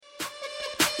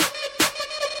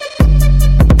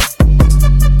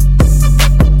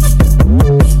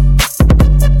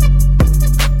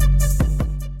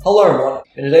Hello everyone.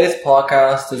 In today's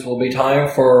podcast, this will be time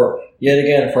for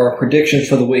our predictions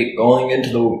for the week, going into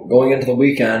the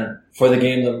weekend for the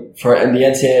games for the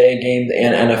NCAA games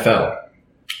and NFL.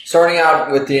 Starting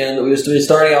out with the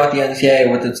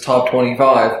NCAA with its top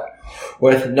 25.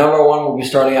 With number one, we'll be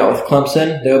starting out with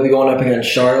Clemson. They'll be going up against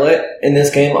Charlotte. In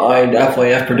this game, I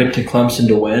definitely have predicted Clemson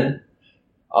to win.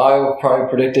 I will probably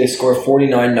predict they score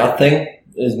 49-0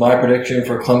 is my prediction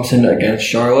for Clemson against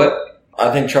Charlotte. I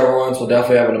think Trevor Lawrence will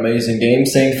definitely have an amazing game.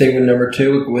 Same thing with number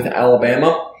two with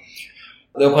Alabama.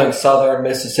 They're playing Southern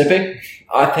Mississippi.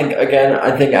 I think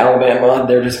Alabama,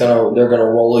 they're gonna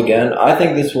roll again. I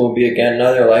think this will be again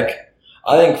another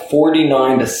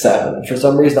 49-7. For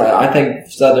some reason, I think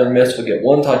Southern Miss will get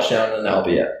one touchdown and that'll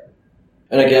be it.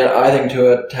 And again, I think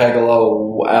Tua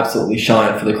Tagovailoa will absolutely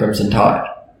shine for the Crimson Tide.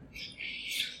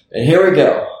 And here we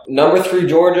go. Number 3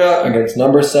 Georgia against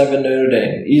number 7 Notre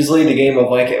Dame. Easily the game of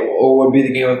would be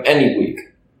the game of any week.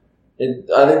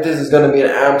 I think this is going to be an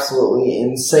absolutely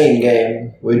insane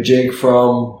game with Jake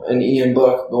Fromm and Ian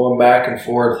Book going back and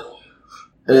forth.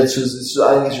 And I think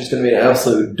it's just going to be an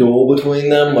absolute duel between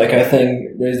them. I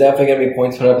think there's definitely going to be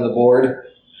points put up on the board.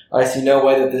 I see no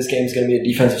way that this game is going to be a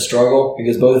defensive struggle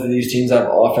because both of these teams have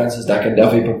offenses that can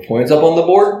definitely put points up on the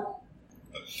board.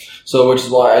 So, which is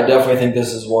why I definitely think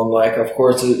this is one, of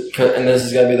course, and this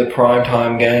is going to be the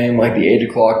primetime game, the 8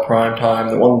 o'clock primetime,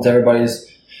 the one that everybody's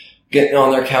getting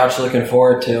on their couch looking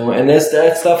forward to. And that's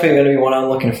definitely going to be one I'm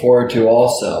looking forward to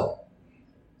also.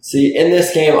 See, in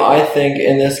this game,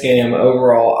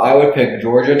 overall, I would pick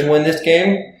Georgia to win this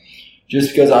game,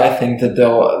 just because I think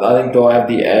they'll have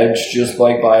the edge just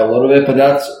by a little bit, but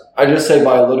I just say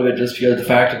by a little bit just because the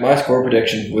fact that my score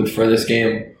prediction for this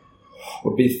game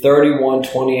would be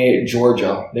 31-28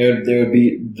 Georgia. They would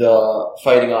beat the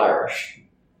Fighting Irish.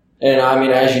 And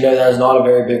as you know, that is not a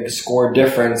very big score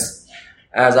difference,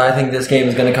 as I think this game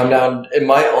is going to come down. It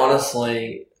might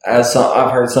honestly,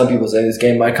 I've heard some people say, this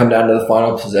game might come down to the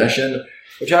final possession,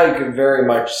 which I could very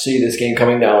much see this game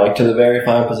coming down, to the very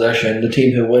final possession. The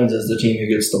team who wins is the team who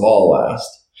gets the ball last.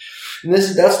 And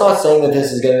that's not saying that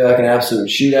this is going to be an absolute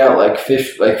shootout,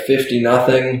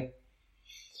 50-0.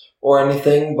 Or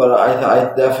anything, but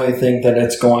I definitely think that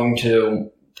it's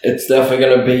definitely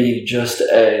going to be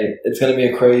it's going to be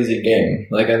a crazy game.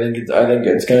 I think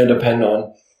it's going to depend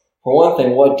on, for one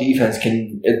thing, what defense I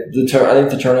think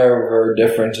the turnover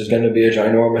difference is going to be a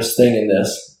ginormous thing in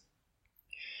this.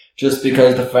 Just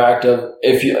because the fact of,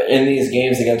 if you, in these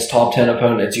games against top 10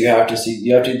 opponents,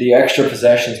 the extra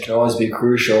possessions can always be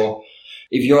crucial.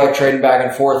 If you're trading back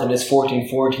and forth and it's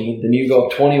 14-14, then you go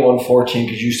up 21-14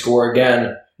 because you score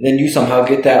again. Then you somehow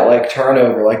get that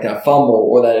turnover, that fumble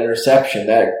or that interception,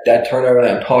 that turnover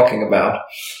that I'm talking about.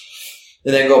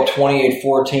 And then go up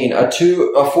 28-14. A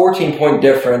 14-point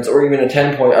difference or even a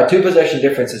 10-point, a 2-possession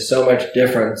difference is so much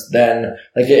difference than,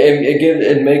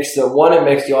 it makes the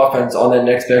offense on that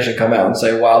next possession come out and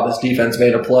say, wow, this defense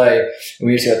made a play and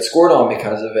we just got scored on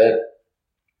because of it.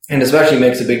 And especially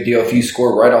makes a big deal if you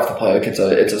score right off the play, it's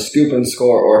a scoop and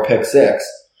score or a pick six.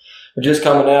 But just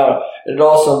coming out, it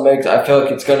also I feel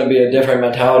like it's going to be a different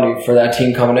mentality for that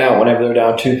team coming out whenever they're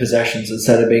down 2 possessions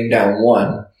instead of being down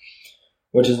 1.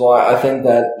 Which is why I think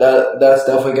that's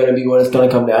definitely going to be what it's going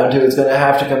to come down to. It's going to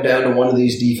have to come down to one of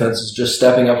these defenses just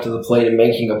stepping up to the plate and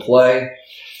making a play.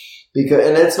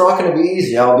 And it's not going to be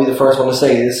easy. I'll be the first one to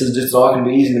say this is just not going to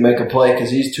be easy to make a play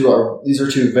because these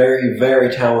are two very, very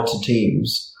talented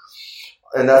teams.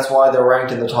 And that's why they're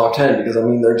ranked in the top 10 because,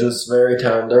 they're just very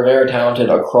talented. They're very talented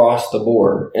across the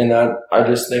board. And that's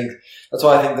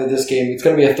why I think that this game, it's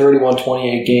going to be a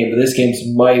 31-28 game, but this game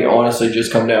might honestly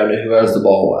just come down to who has the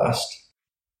ball last.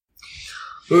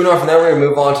 Moving on from there, we're going to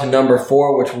move on to number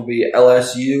 4, which will be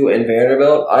LSU and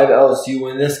Vanderbilt. I have LSU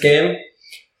win this game.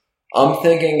 I'm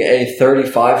thinking a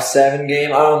 35-7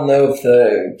 game. I don't know if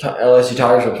the LSU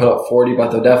Tigers will put up 40,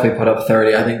 but they'll definitely put up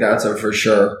 30. I think that's a for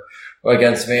sure.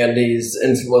 Against Vandy's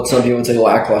and what some people would say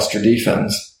lackluster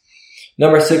defense.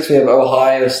 Number 6, we have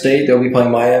Ohio State. They'll be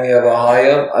playing Miami of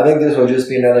Ohio. I think this will just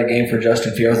be another game for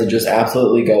Justin Fields to just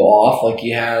absolutely go off like he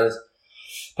has,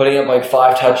 putting up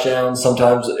 5 touchdowns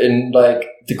sometimes. And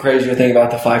the crazier thing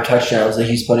about the 5 touchdowns that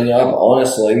he's putting up,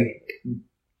 honestly,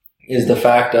 is the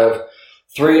fact of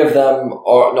 3 of them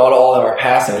are not all of them are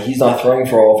passing. He's not throwing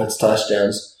for all of his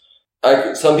touchdowns.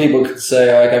 Some people could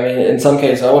say, in some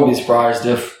cases, I wouldn't be surprised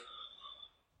if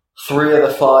 3 of the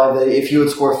 5, if you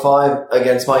would score 5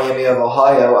 against Miami of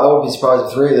Ohio, I would be surprised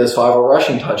if 3 of those 5 were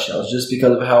rushing touchdowns just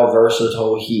because of how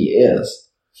versatile he is.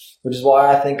 Which is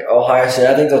why I think Ohio State,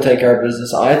 I think they'll take care of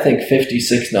business. I think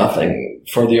 56-0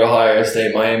 for the Ohio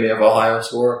State Miami of Ohio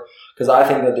score. because I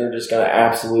think that they're just going to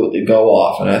absolutely go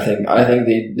off, and I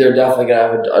think they're definitely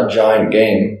going to have a giant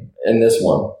game in this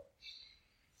one.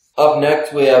 Up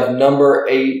next, we have number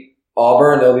 8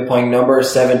 Auburn. They'll be playing number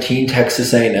 17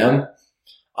 Texas A&M.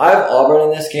 I have Auburn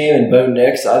in this game and Bo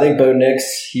Nix. I think Bo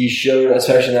Nix, he showed,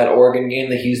 especially in that Oregon game,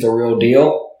 that he's the real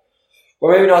deal.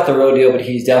 Or maybe not the real deal, but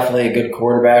he's definitely a good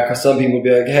quarterback. Because some people would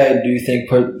be like, hey, do you think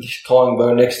calling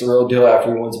Bo Nix the real deal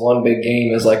after he wins one big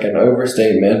game is like an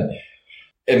overstatement?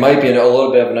 It might be a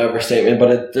little bit of an overstatement,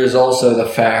 but there's also the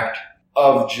fact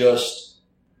of just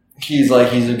he's a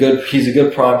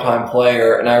good primetime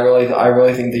player, and I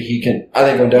really think that he can. I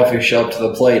think he'll definitely show up to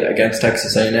the plate against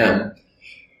Texas A&M,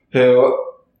 who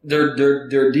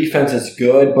their defense is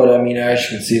good, but I mean, as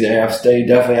you can see, they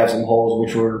definitely have some holes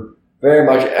which were very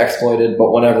much exploited.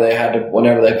 But whenever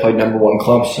they played number 1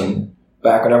 Clemson,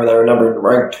 back whenever they were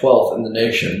ranked 12th in the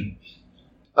nation.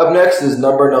 Up next is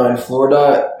number 9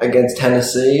 Florida against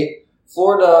Tennessee.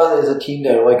 Florida is a team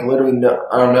that, like, literally,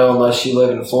 I don't know, unless you live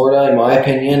in Florida, in my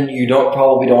opinion, you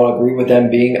probably don't agree with them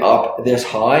being up this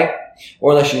high,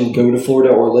 or unless you go to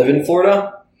Florida or live in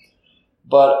Florida.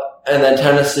 And then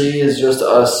Tennessee is just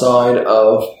a side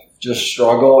of just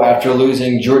struggle after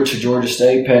losing to Georgia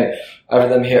State,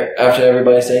 after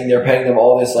everybody saying they're paying them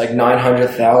all this like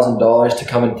 $900,000 to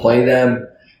come and play them,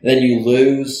 and then you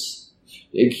lose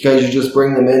because you just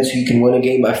bring them in so you can win a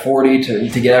game by 40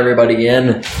 to get everybody in.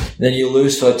 And then you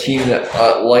lose to a team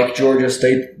that like Georgia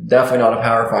State, definitely not a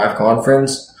Power 5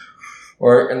 conference,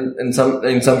 or in some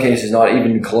cases not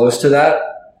even close to that.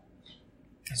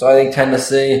 So I think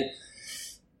Tennessee.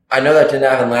 I know that didn't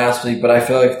happen last week, but I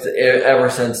feel like ever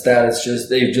since that,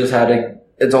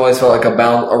 it's always felt like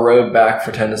a road back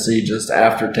for Tennessee just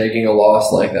after taking a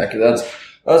loss like that. Because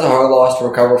that's a hard loss to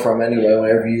recover from anyway,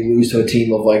 whenever you lose to a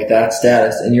team of like that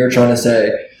status, and you're trying to say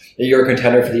that you're a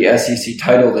contender for the SEC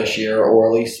title this year, or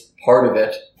at least part of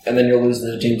it, and then you're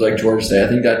losing to teams like Georgia State. I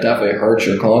think that definitely hurts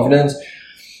your confidence.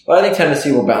 But I think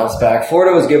Tennessee will bounce back.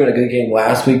 Florida was given a good game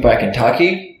last week by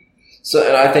Kentucky. So,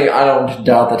 and I don't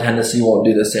doubt that Tennessee won't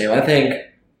do the same. I think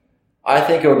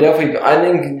it will definitely. I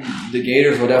think the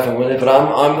Gators will definitely win it, but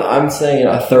I'm saying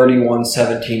a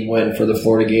 31-17 win for the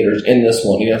Florida Gators in this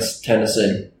one against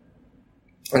Tennessee,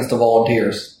 against the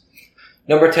Volunteers.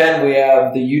 Number 10, we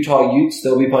have the Utah Utes.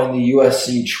 They'll be playing the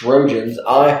USC Trojans.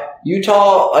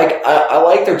 Utah, I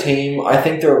like their team. I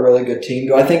think they're a really good team.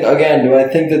 Do I think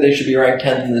that they should be ranked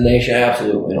 10th in the nation?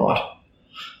 Absolutely not.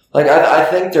 Like, I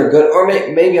think they're good, or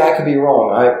maybe I could be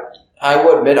wrong. I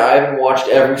will admit I haven't watched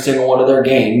every single one of their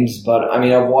games, but I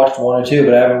mean, I've watched 1 or 2,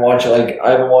 but I haven't watched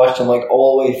them like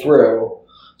all the way through.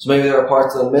 So maybe there are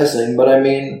parts that I'm missing, but I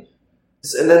mean,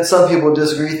 and then some people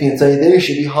disagree with me and say they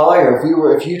should be higher.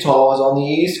 If Utah was on the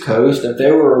East Coast, if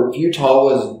Utah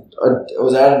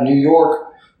was out of New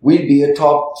York, we'd be a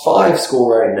top 5 school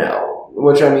right now.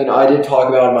 Which, I mean, I did talk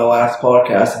about in my last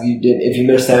podcast. If you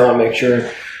missed that one, make sure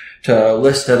to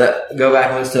listen to that, go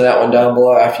back and listen to that one down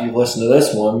below after you've listened to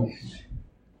this one.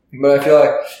 But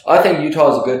I think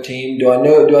Utah is a good team. Do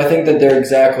I think that they're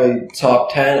exactly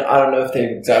top 10? I don't know if they've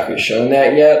exactly shown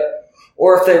that yet,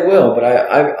 or if they will, but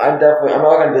I'm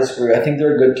not going to disagree. I think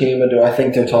they're a good team, but do I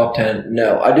think they're top 10?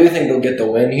 No. I do think they'll get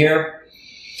the win here.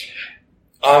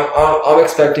 I'm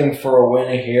expecting for a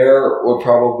win here would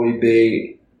probably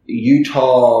be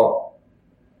Utah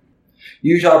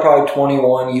probably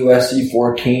 21, USC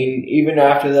 14. Even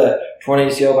after the 20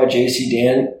 ACL by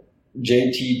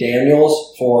JT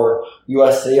Daniels for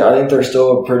USC, I think they're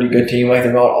still a pretty good team. Like,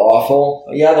 they're not awful.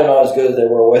 Yeah, they're not as good as they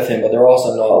were with him, but they're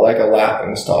also not like a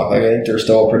laughing stock. Like, I think they're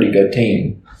still a pretty good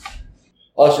team.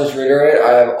 Let's just reiterate.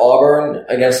 I have Auburn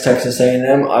against Texas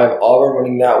A&M. I have Auburn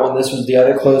winning that one. This was the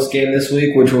other close game this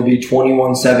week, which will be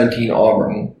 21-17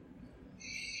 Auburn.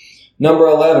 Number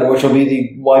 11, which will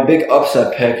be my big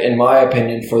upset pick, in my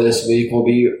opinion, for this week, will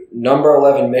be number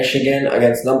 11 Michigan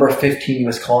against number 15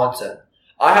 Wisconsin.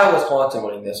 I have Wisconsin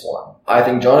winning this one. I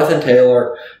think Jonathan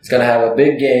Taylor is going to have a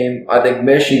big game. I think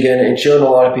Michigan, it showed a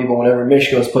lot of people whenever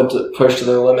Michigan was pushed to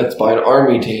their limits by an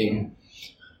Army team.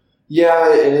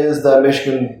 Yeah, it is that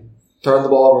Michigan turned the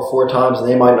ball over 4 times, and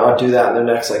they might not do that in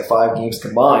their next 5 games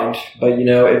combined. But,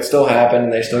 it still happened,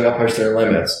 and they still got pushed to their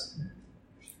limits.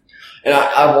 And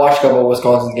I've watched a couple of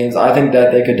Wisconsin games. I think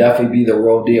that they could definitely be the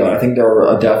real deal. I think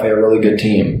they're definitely a really good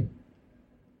team.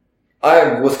 I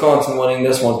have Wisconsin winning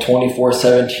this one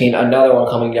 24-17, another one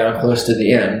coming down close to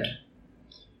the end.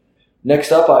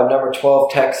 Next up, I have number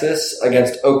 12 Texas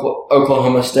against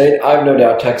Oklahoma State. I have no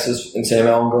doubt Texas and Sam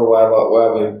Ehlinger will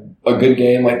have a good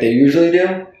game like they usually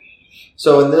do.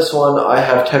 So in this one, I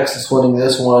have Texas winning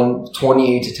this one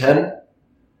 28-10.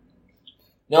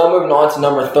 Now moving on to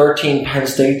number 13, Penn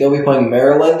State. They'll be playing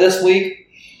Maryland this week.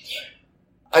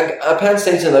 Penn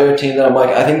State's another team that I'm like,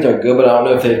 I think they're good, but I don't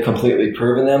know if they've completely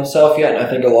proven themselves yet. And I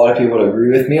think a lot of people would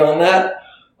agree with me on that.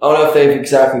 I don't know if they've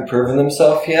exactly proven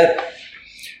themselves yet.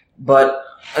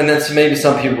 And then maybe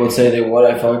some people would say they would.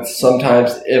 I feel like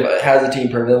sometimes if it has a team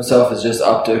proven themselves, it's just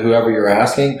up to whoever you're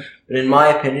asking. But in my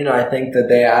opinion, I think that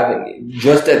they haven't,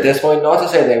 just at this point, not to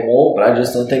say they won't, but I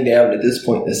just don't think they haven't at this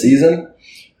point in the season.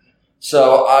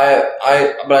 So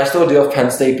but I still deal with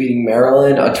Penn State beating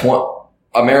Maryland,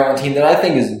 a Maryland team that I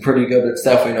think is pretty good, but it's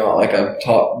definitely not like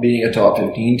beating a top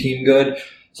 15 team good.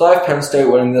 So I have Penn State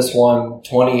winning this one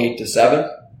 28-7.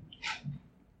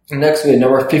 Next we have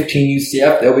number 15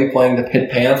 UCF. They'll be playing the Pitt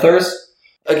Panthers.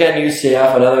 Again,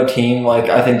 UCF, another team, like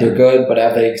I think they're good, but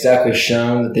have they exactly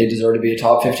shown that they deserve to be a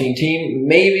top 15 team?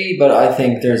 Maybe, but I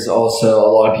think there's also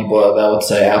a lot of people that would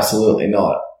say absolutely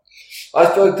not. I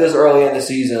feel like this early in the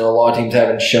season, a lot of teams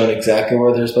haven't shown exactly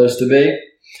where they're supposed to be.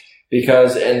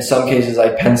 Because in some cases,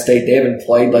 like Penn State, they haven't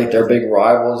played like their big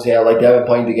rivals. Yeah, like they haven't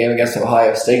played the game against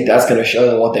Ohio State. That's going to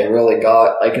show them what they really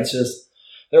got. Like it's just,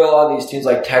 there are a lot of these teams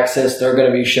like Texas. They're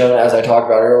going to be shown, as I talked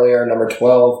about earlier, number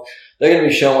 12. They're going to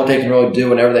be shown what they can really do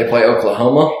whenever they play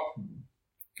Oklahoma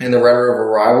in the Red River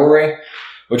rivalry,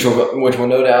 which will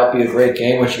no doubt be a great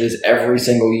game, which it is every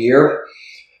single year.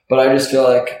 But I just feel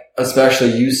like,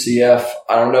 especially UCF,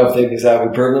 I don't know if they've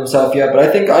exactly proven themselves yet, but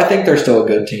I think they're still a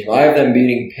good team. I have them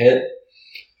beating Pitt.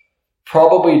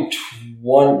 Probably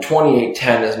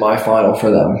 28-10 is my final for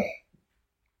them.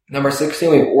 Number 16,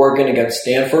 we have Oregon against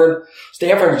Stanford.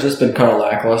 Stanford's just been kind of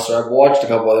lackluster. I've watched a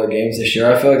couple other games this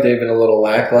year. I feel like they've been a little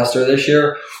lackluster this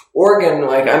year. Oregon,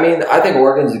 I think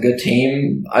Oregon's a good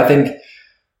team. I think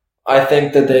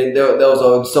that that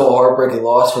was still a heartbreaking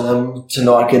loss for them to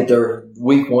not get their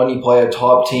week one. You play a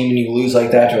top team and you lose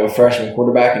like that to a freshman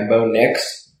quarterback in Bo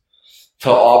Nix to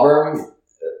Auburn,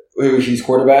 who he's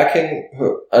quarterbacking.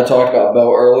 I talked about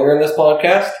Bo earlier in this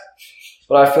podcast.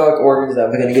 But I feel like Oregon's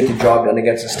definitely going to get the job done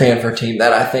against a Stanford team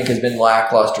that I think has been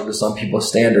lackluster to some people's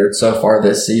standards so far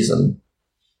this season.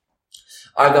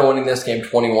 I've been winning this game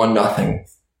 21-0.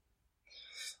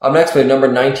 Up next, we have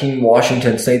number 19,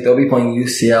 Washington State. They'll be playing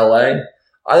UCLA.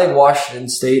 I think Washington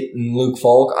State and Luke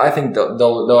Falk, I think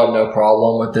they'll have no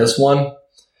problem with this one.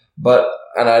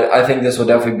 And I think this will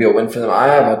definitely be a win for them. I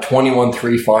have a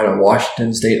 21-3 final,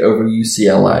 Washington State over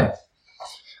UCLA.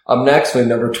 Up next, we have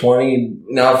number 20.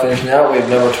 Now finishing out, we have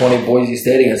number 20, Boise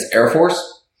State against Air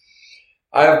Force.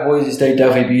 I have Boise State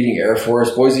definitely beating Air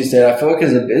Force. Boise State, I feel like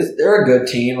they're a good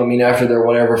team. I mean, after their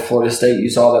win over Florida State, you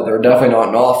saw that they're definitely not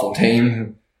an awful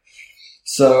team.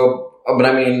 So, but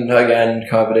I mean, again,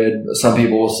 coveted. Some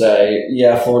people will say,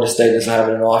 yeah, Florida State doesn't have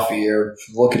an off year.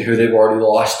 Look at who they've already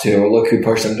lost to, or look who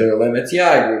pushed them to their limits. Yeah,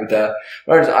 I agree with that.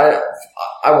 But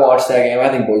I watched that game. I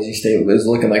think Boise State is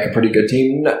looking like a pretty good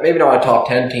team. Maybe not a top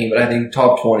 10 team, but I think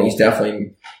top 20 is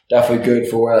definitely good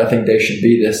for where I think they should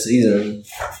be this season.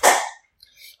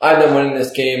 I have them winning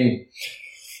this game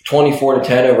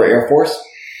 24-10 over Air Force.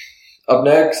 Up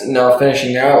next, now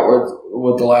finishing out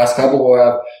with the last couple, we'll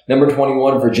have number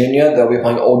 21, Virginia. They'll be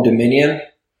playing Old Dominion.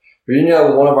 Virginia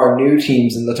was one of our new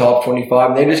teams in the top 25,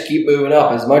 and they just keep moving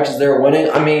up. As much as they're winning,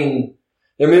 I mean,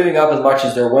 they're moving up as much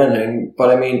as they're winning,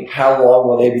 but I mean, how long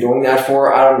will they be doing that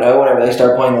for? I don't know. Whenever they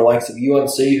start playing the likes of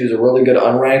UNC, who's a really good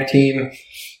unranked team,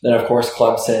 then of course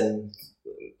Clemson,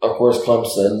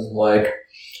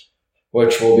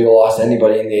 which will be lost to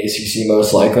anybody in the ACC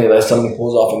most likely, unless somebody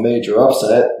pulls off a major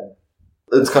upset.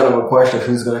 It's kind of a question of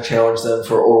who's going to challenge them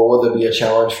or will there be a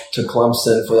challenge to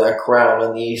Clemson for that crown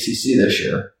in the ACC this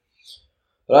year.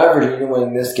 But I have Virginia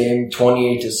winning this game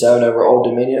 28-7 over Old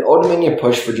Dominion. Old Dominion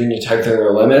pushed Virginia Tech to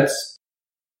their limits.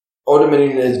 Old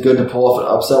Dominion is good to pull off an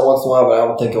upset once in a while, but I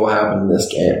don't think it will happen in this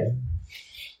game.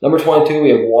 Number 22,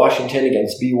 we have Washington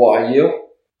against BYU.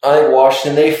 I think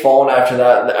Washington, they've fallen after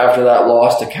that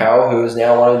loss to Cal, who is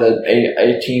now one of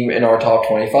a team in our top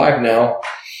 25 now.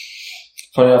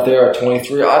 Funny enough, they are at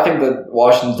 23. I think that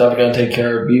Washington's definitely going to take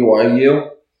care of BYU.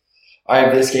 I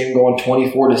have this game going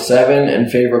 24-7 in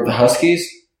favor of the Huskies.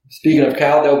 Speaking of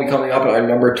Cal, they'll be coming up at our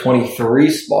number 23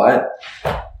 spot.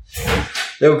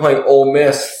 They'll be playing Ole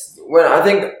Miss. I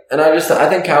think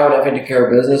Cal would definitely take care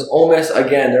of business. Ole Miss,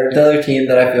 again, they're another team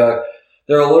that I feel like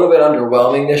they're a little bit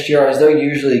underwhelming this year, as they're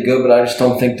usually good, but I just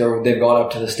don't think they've gone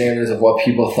up to the standards of what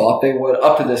people thought they would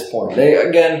up to this point.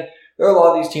 There are a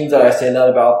lot of these teams that I say that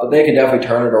about, but they can definitely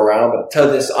turn it around. But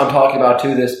I'm talking about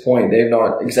to this point, they've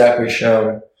not exactly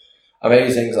shown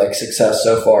amazing success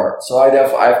so far. So I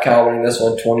have Cal winning this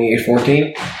one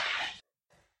 28-14.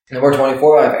 Number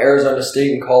 24, I have Arizona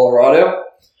State and Colorado.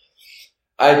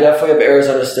 I definitely have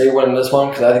Arizona State winning this one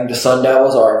because I think the Sun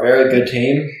Devils are a very good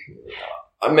team.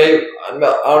 I don't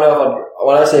know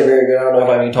when I say very good, I don't know if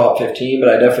I mean top 15, but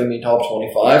I definitely mean top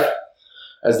 25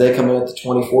 as they come in at the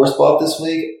 24 spot this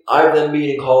week. I have them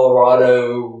beating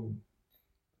Colorado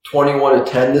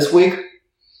 21-10 this week.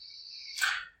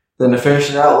 Then to finish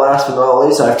it out, last but not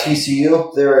least, I have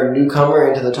TCU. They're a newcomer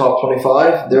into the top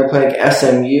 25. They're playing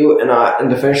SMU, and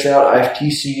to finish it out, I have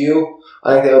TCU.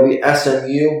 I think they'll be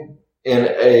SMU in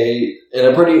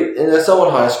a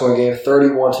somewhat high scoring game,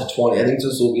 31-20. I think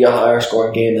this will be a higher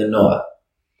scoring game than not.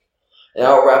 And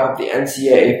I'll wrap up the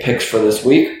NCAA picks for this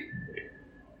week.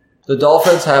 The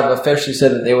Dolphins have officially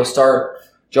said that they will start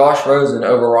Josh Rosen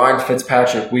over Ryan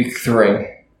Fitzpatrick week 3.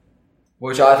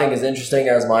 Which I think is interesting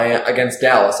against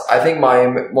Dallas. I think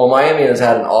Miami has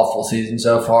had an awful season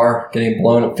so far, getting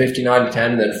blown up 59-10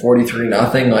 and then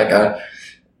 43-0. Like a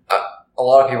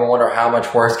lot of people wonder how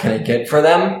much worse can it get for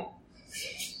them.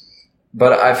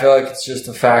 But I feel like it's just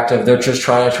the fact of they're just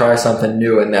trying to try something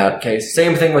new in that case.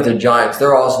 Same thing with the Giants.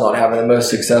 They're also not having the most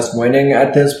success winning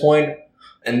at this point.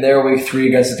 In their week 3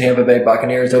 against the Tampa Bay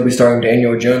Buccaneers, they'll be starting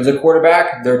Daniel Jones at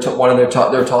quarterback. They're one of their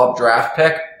top draft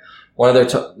pick. One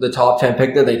of the top 10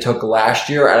 pick that they took last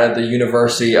year out of the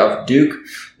University of Duke.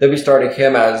 They'll be starting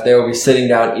him as they will be sitting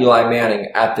down Eli Manning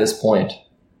at this point.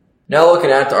 Now looking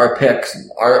at our picks.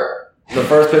 The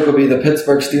first pick will be the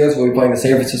Pittsburgh Steelers. We'll be playing the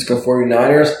San Francisco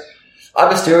 49ers. I have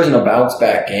the Steelers in a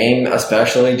bounce-back game,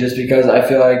 especially just because I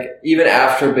feel like even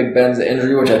after Big Ben's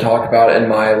injury, which I talked about in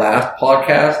my last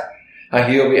podcast,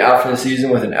 he'll be out for the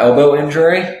season with an elbow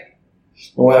injury.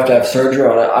 We'll have to have surgery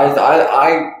on it. I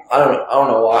don't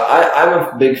know why. I'm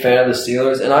a big fan of the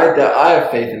Steelers, and I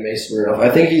have faith in Mason Rudolph. I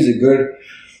think he's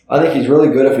really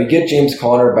good. If we get James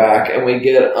Conner back and we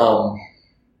get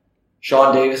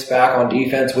Sean Davis back on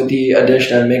defense with the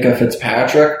addition of Minkah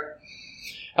Fitzpatrick,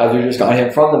 as we just got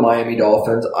him from the Miami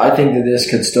Dolphins, I think that this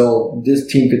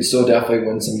team could still definitely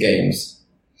win some games.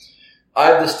 I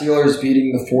have the Steelers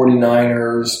beating the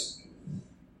 49ers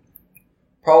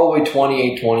probably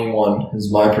 28-21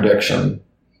 is my prediction.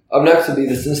 Up next will be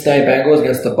the Cincinnati Bengals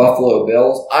against the Buffalo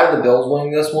Bills. I have the Bills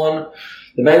winning this one.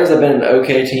 The Bengals have been an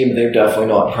okay team, but they've definitely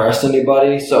not impressed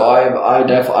anybody. So I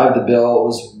have the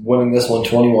Bills winning this one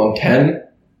 21-10.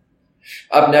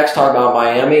 Up next, talking about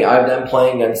Miami, I have them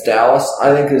playing against Dallas.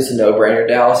 I think this is a no-brainer.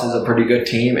 Dallas is a pretty good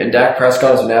team, and Dak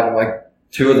Prescott has been having like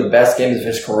 2 of the best games of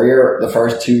his career the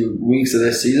first 2 weeks of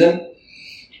this season.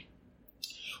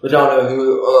 Which I don't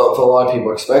know if a lot of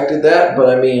people expected that, but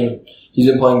I mean, he's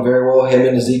been playing very well, him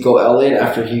and Ezekiel Elliott,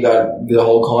 after he got the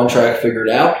whole contract figured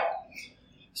out.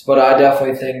 But I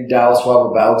definitely think Dallas will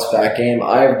have a bounce-back game.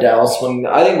 I have Dallas winning.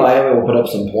 I think Miami will put up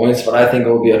some points, but I think it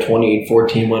will be a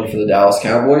 28-14 win for the Dallas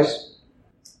Cowboys.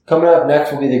 Coming up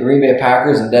next will be the Green Bay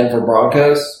Packers and Denver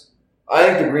Broncos. I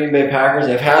think the Green Bay Packers,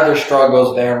 they've had their struggles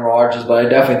with Aaron Rodgers, but I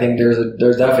definitely think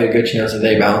there's definitely a good chance that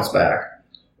they bounce back,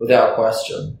 without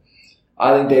question.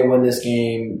 I think they win this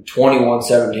game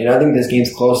 21-17. I think this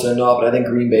game's closer enough, but I think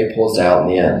Green Bay pulls it out in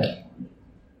the end.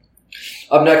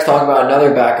 Up next, talking about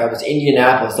another backup, is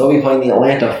Indianapolis. They'll be playing the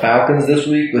Atlanta Falcons this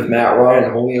week with Matt Ryan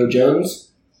and Julio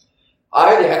Jones.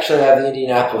 I actually have the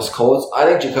Indianapolis Colts. I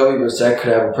think Jacoby Brissett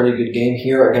could have a pretty good game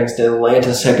here against the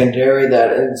Atlanta secondary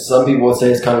that some people would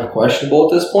say is kind of questionable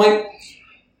at this point.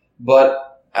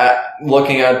 But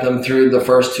looking at them through the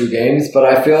first 2 games, but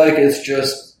I feel like it's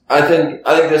just, I think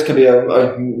this could be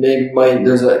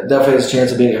there's definitely a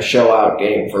chance of being a show-out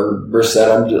game for Brissett.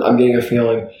 I'm getting a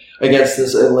feeling against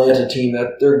this Atlanta team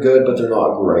that they're good, but they're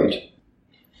not great.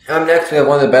 Next, we have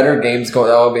one of the better games that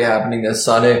will be happening this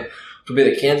Sunday, which will be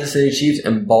the Kansas City Chiefs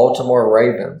and Baltimore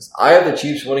Ravens. I have the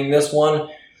Chiefs winning this one.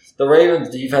 The Ravens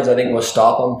defense, I think, will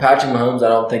stop them. Patrick Mahomes, I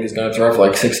don't think is going to throw for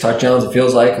like 6 touchdowns. It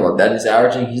feels like, well, that is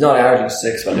averaging. He's not averaging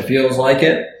 6, but it feels like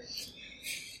it.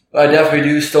 But I definitely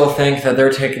do still think that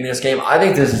they're taking this game. I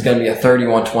think this is going to be a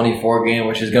 31-24 game,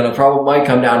 which is going to might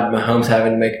come down to Mahomes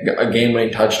having to make a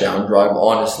game-winning touchdown drive,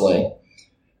 honestly.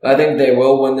 I think they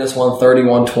will win this one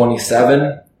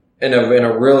 31-27 in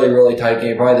a really, really tight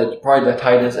game. Probably the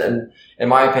tightest, and in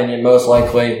my opinion, most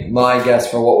likely my guess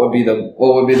for what would be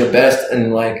the best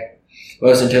and like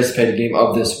most anticipated game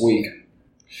of this week.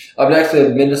 Up next, we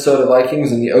have Minnesota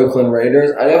Vikings and the Oakland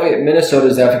Raiders. Minnesota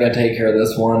is definitely going to take care of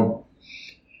this one.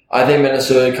 I think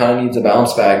Minnesota kind of needs a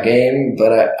bounce-back game,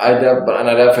 but I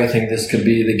definitely think this could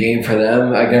be the game for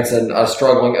them against a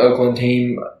struggling Oakland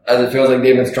team, as it feels like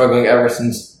they've been struggling ever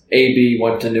since AB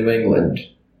went to New England.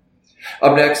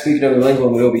 Up next, speaking of New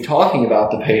England, we will be talking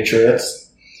about the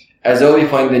Patriots, as they'll be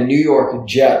playing the New York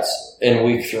Jets in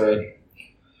Week 3.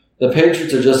 The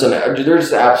Patriots are they're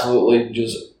just absolutely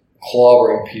just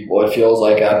clobbering people, it feels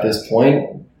like, at this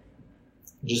point.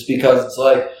 Just because it's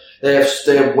like they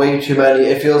have way too many.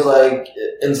 It feels like,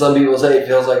 and some people say it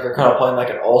feels like they're kind of playing like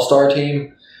an all-star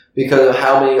team because of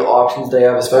how many options they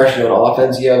have, especially on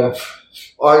offense. You have,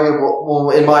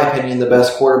 arguably, in my opinion, the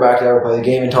best quarterback to ever play the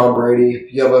game in Tom Brady.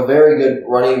 You have a very good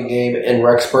running game in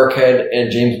Rex Burkhead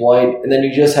and James White, and then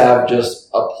you just have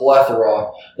a plethora,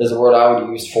 is the word I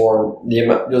would use for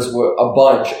just a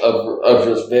bunch of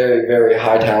just very, very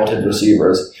high talented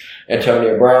receivers.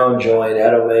 Antonio Brown, Julian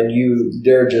Edelman,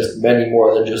 there are just many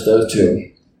more than just those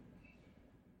two.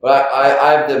 But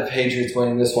I have the Patriots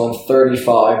winning this one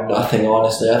 35-0,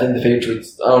 honestly. I think the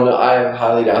Patriots, I don't know, I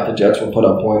highly doubt the Jets will put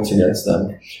up points against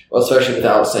them, especially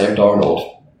without Sam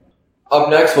Darnold. Up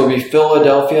next will be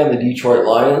Philadelphia and the Detroit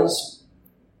Lions.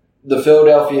 The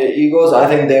Philadelphia Eagles, I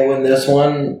think they win this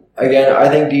one. Again, I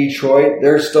think Detroit,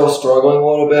 they're still struggling a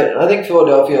little bit. And I think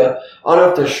Philadelphia, I don't know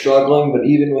if they're struggling, but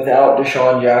even without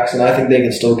Deshaun Jackson, I think they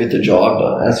can still get the job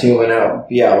done, as he went out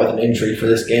with an injury for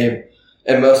this game.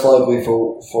 And most likely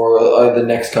for the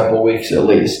next couple of weeks at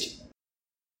least.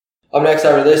 Up next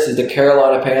after this is the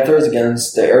Carolina Panthers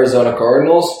against the Arizona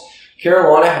Cardinals.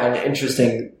 Carolina had an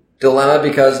interesting dilemma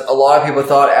because a lot of people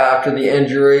thought after the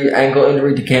ankle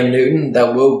injury to Cam Newton,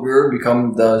 that Will Grier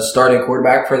become the starting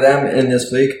quarterback for them in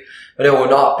this week. But it will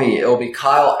not be. It will be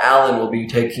Kyle Allen will be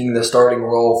taking the starting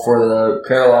role for the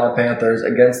Carolina Panthers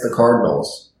against the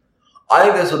Cardinals. I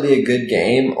think this will be a good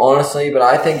game, honestly, but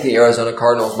I think the Arizona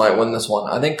Cardinals might win this one.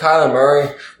 I think Kyler Murray,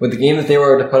 with the game that they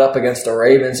were able to put up against the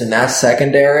Ravens in that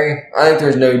secondary, I think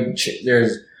they're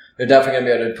definitely going to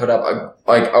be able to put up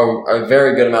a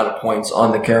very good amount of points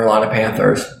on the Carolina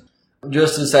Panthers.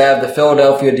 Just to say, I have the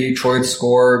Philadelphia-Detroit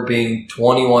score being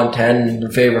 21-10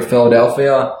 in favor of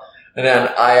Philadelphia, and then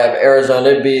I have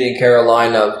Arizona beating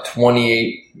Carolina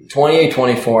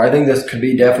 28-24. I think this could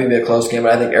definitely be a close game,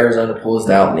 but I think Arizona pulls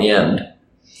it out in the end.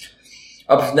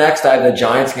 Up next, I have the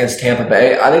Giants against Tampa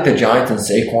Bay. I think the Giants and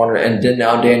Saquon and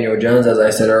now Daniel Jones, as I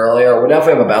said earlier, will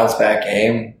definitely have a bounce-back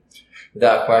game.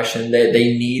 Without question. They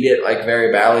need it very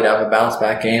badly to have a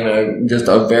bounce-back game and just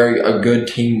a good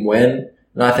team win.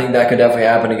 And I think that could definitely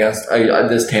happen against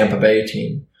this Tampa Bay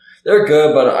team. They're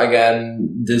good, but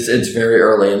again, it's very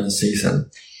early in the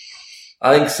season.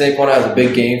 I think Saquon has a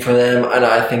big game for them, and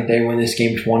I think they win this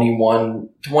game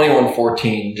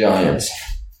 21-14 Giants.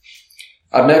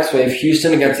 Up next, we have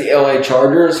Houston against the LA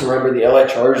Chargers. Remember, the LA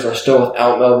Chargers are still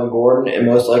without Melvin Gordon, and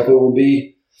most likely will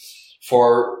be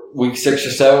for week 6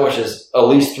 or 7, which is at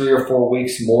least 3 or 4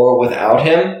 weeks more without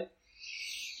him.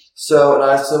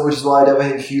 Which is why I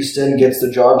definitely think Houston gets the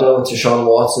job done with Deshaun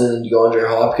Watson and DeAndre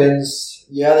Hopkins.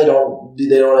 Yeah, they don't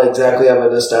exactly have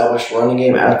an established running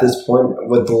game at this point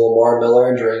with the Lamar Miller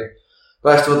injury,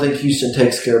 but I still think Houston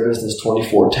takes care of business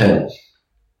 24-10.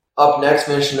 Up next,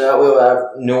 finishing out, we'll have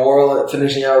New Orleans,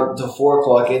 finishing out the 4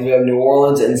 o'clock games, we have New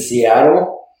Orleans and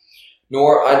Seattle.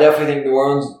 I definitely think New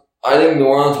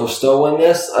Orleans will still win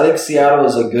this. I think Seattle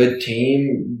is a good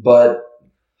team, but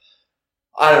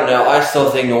I don't know. I still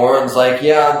think New Orleans,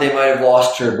 they might have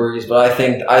lost Drew Brees, but I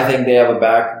think they have a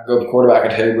good quarterback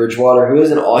in Teddy Bridgewater he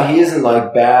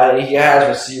isn't bad. He has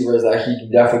receivers that he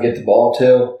can definitely get the ball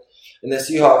to. And the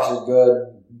Seahawks are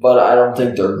good, but I don't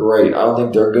think they're great. I don't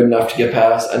think they're good enough to get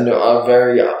past what I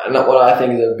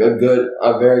think is a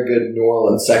very good New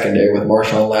Orleans secondary with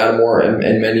Marshawn Lattimore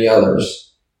and many others.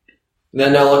 And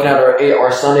then now looking at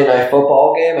our Sunday night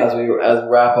football game as we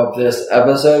wrap up this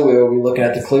episode, we will be looking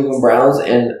at the Cleveland Browns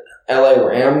and LA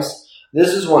Rams.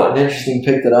 This is an interesting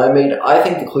pick that I made. I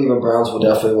think the Cleveland Browns will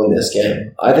definitely win this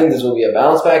game. I think this will be a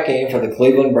bounce-back game for the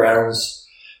Cleveland Browns.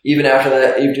 Even after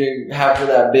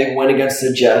that big win against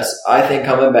the Jets, I think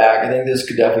coming back, I think this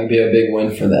could definitely be a big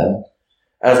win for them.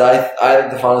 As I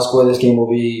think the final score of this game will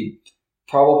be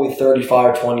probably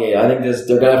 35-28. I think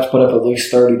they're going to have to put up at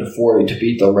least 30-40 to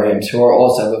beat the Rams, who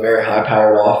also have a very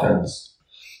high-powered offense.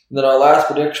 And then our last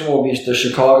prediction will be the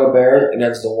Chicago Bears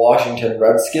against the Washington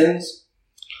Redskins.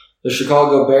 The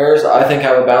Chicago Bears, I think,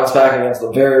 have a bounce back against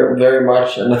the very, very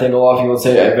much, and I think a lot of people would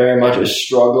say very much a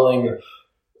struggling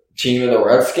team in the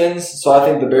Redskins. So I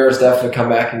think the Bears definitely come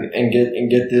back and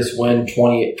get this win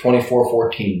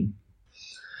 24-14.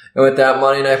 And with that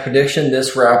Monday Night prediction,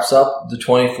 this wraps up the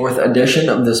 24th edition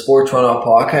of the Sports Runoff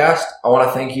Podcast. I want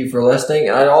to thank you for listening,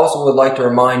 and I also would like to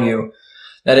remind you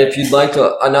that if you'd like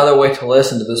another way to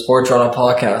listen to the Sports Runoff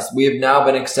Podcast, we have now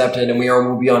been accepted, and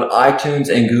will be on iTunes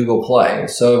and Google Play.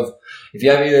 So if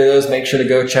you have either of those, make sure to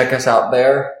go check us out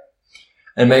there,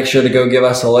 and make sure to go give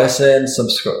us a listen.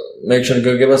 Make sure to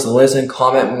go give us a listen,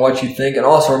 comment on what you think, and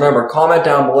also remember, comment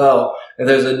down below if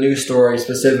there's a news story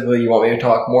specifically you want me to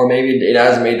talk more. Maybe it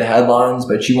hasn't made the headlines,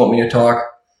 but you want me to talk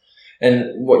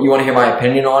and what you want to hear my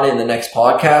opinion on it in the next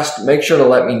podcast, make sure to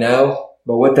let me know.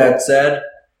 But with that said, I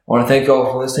want to thank you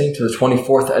all for listening to the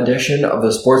 24th edition of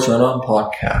the Sports Run On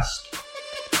podcast.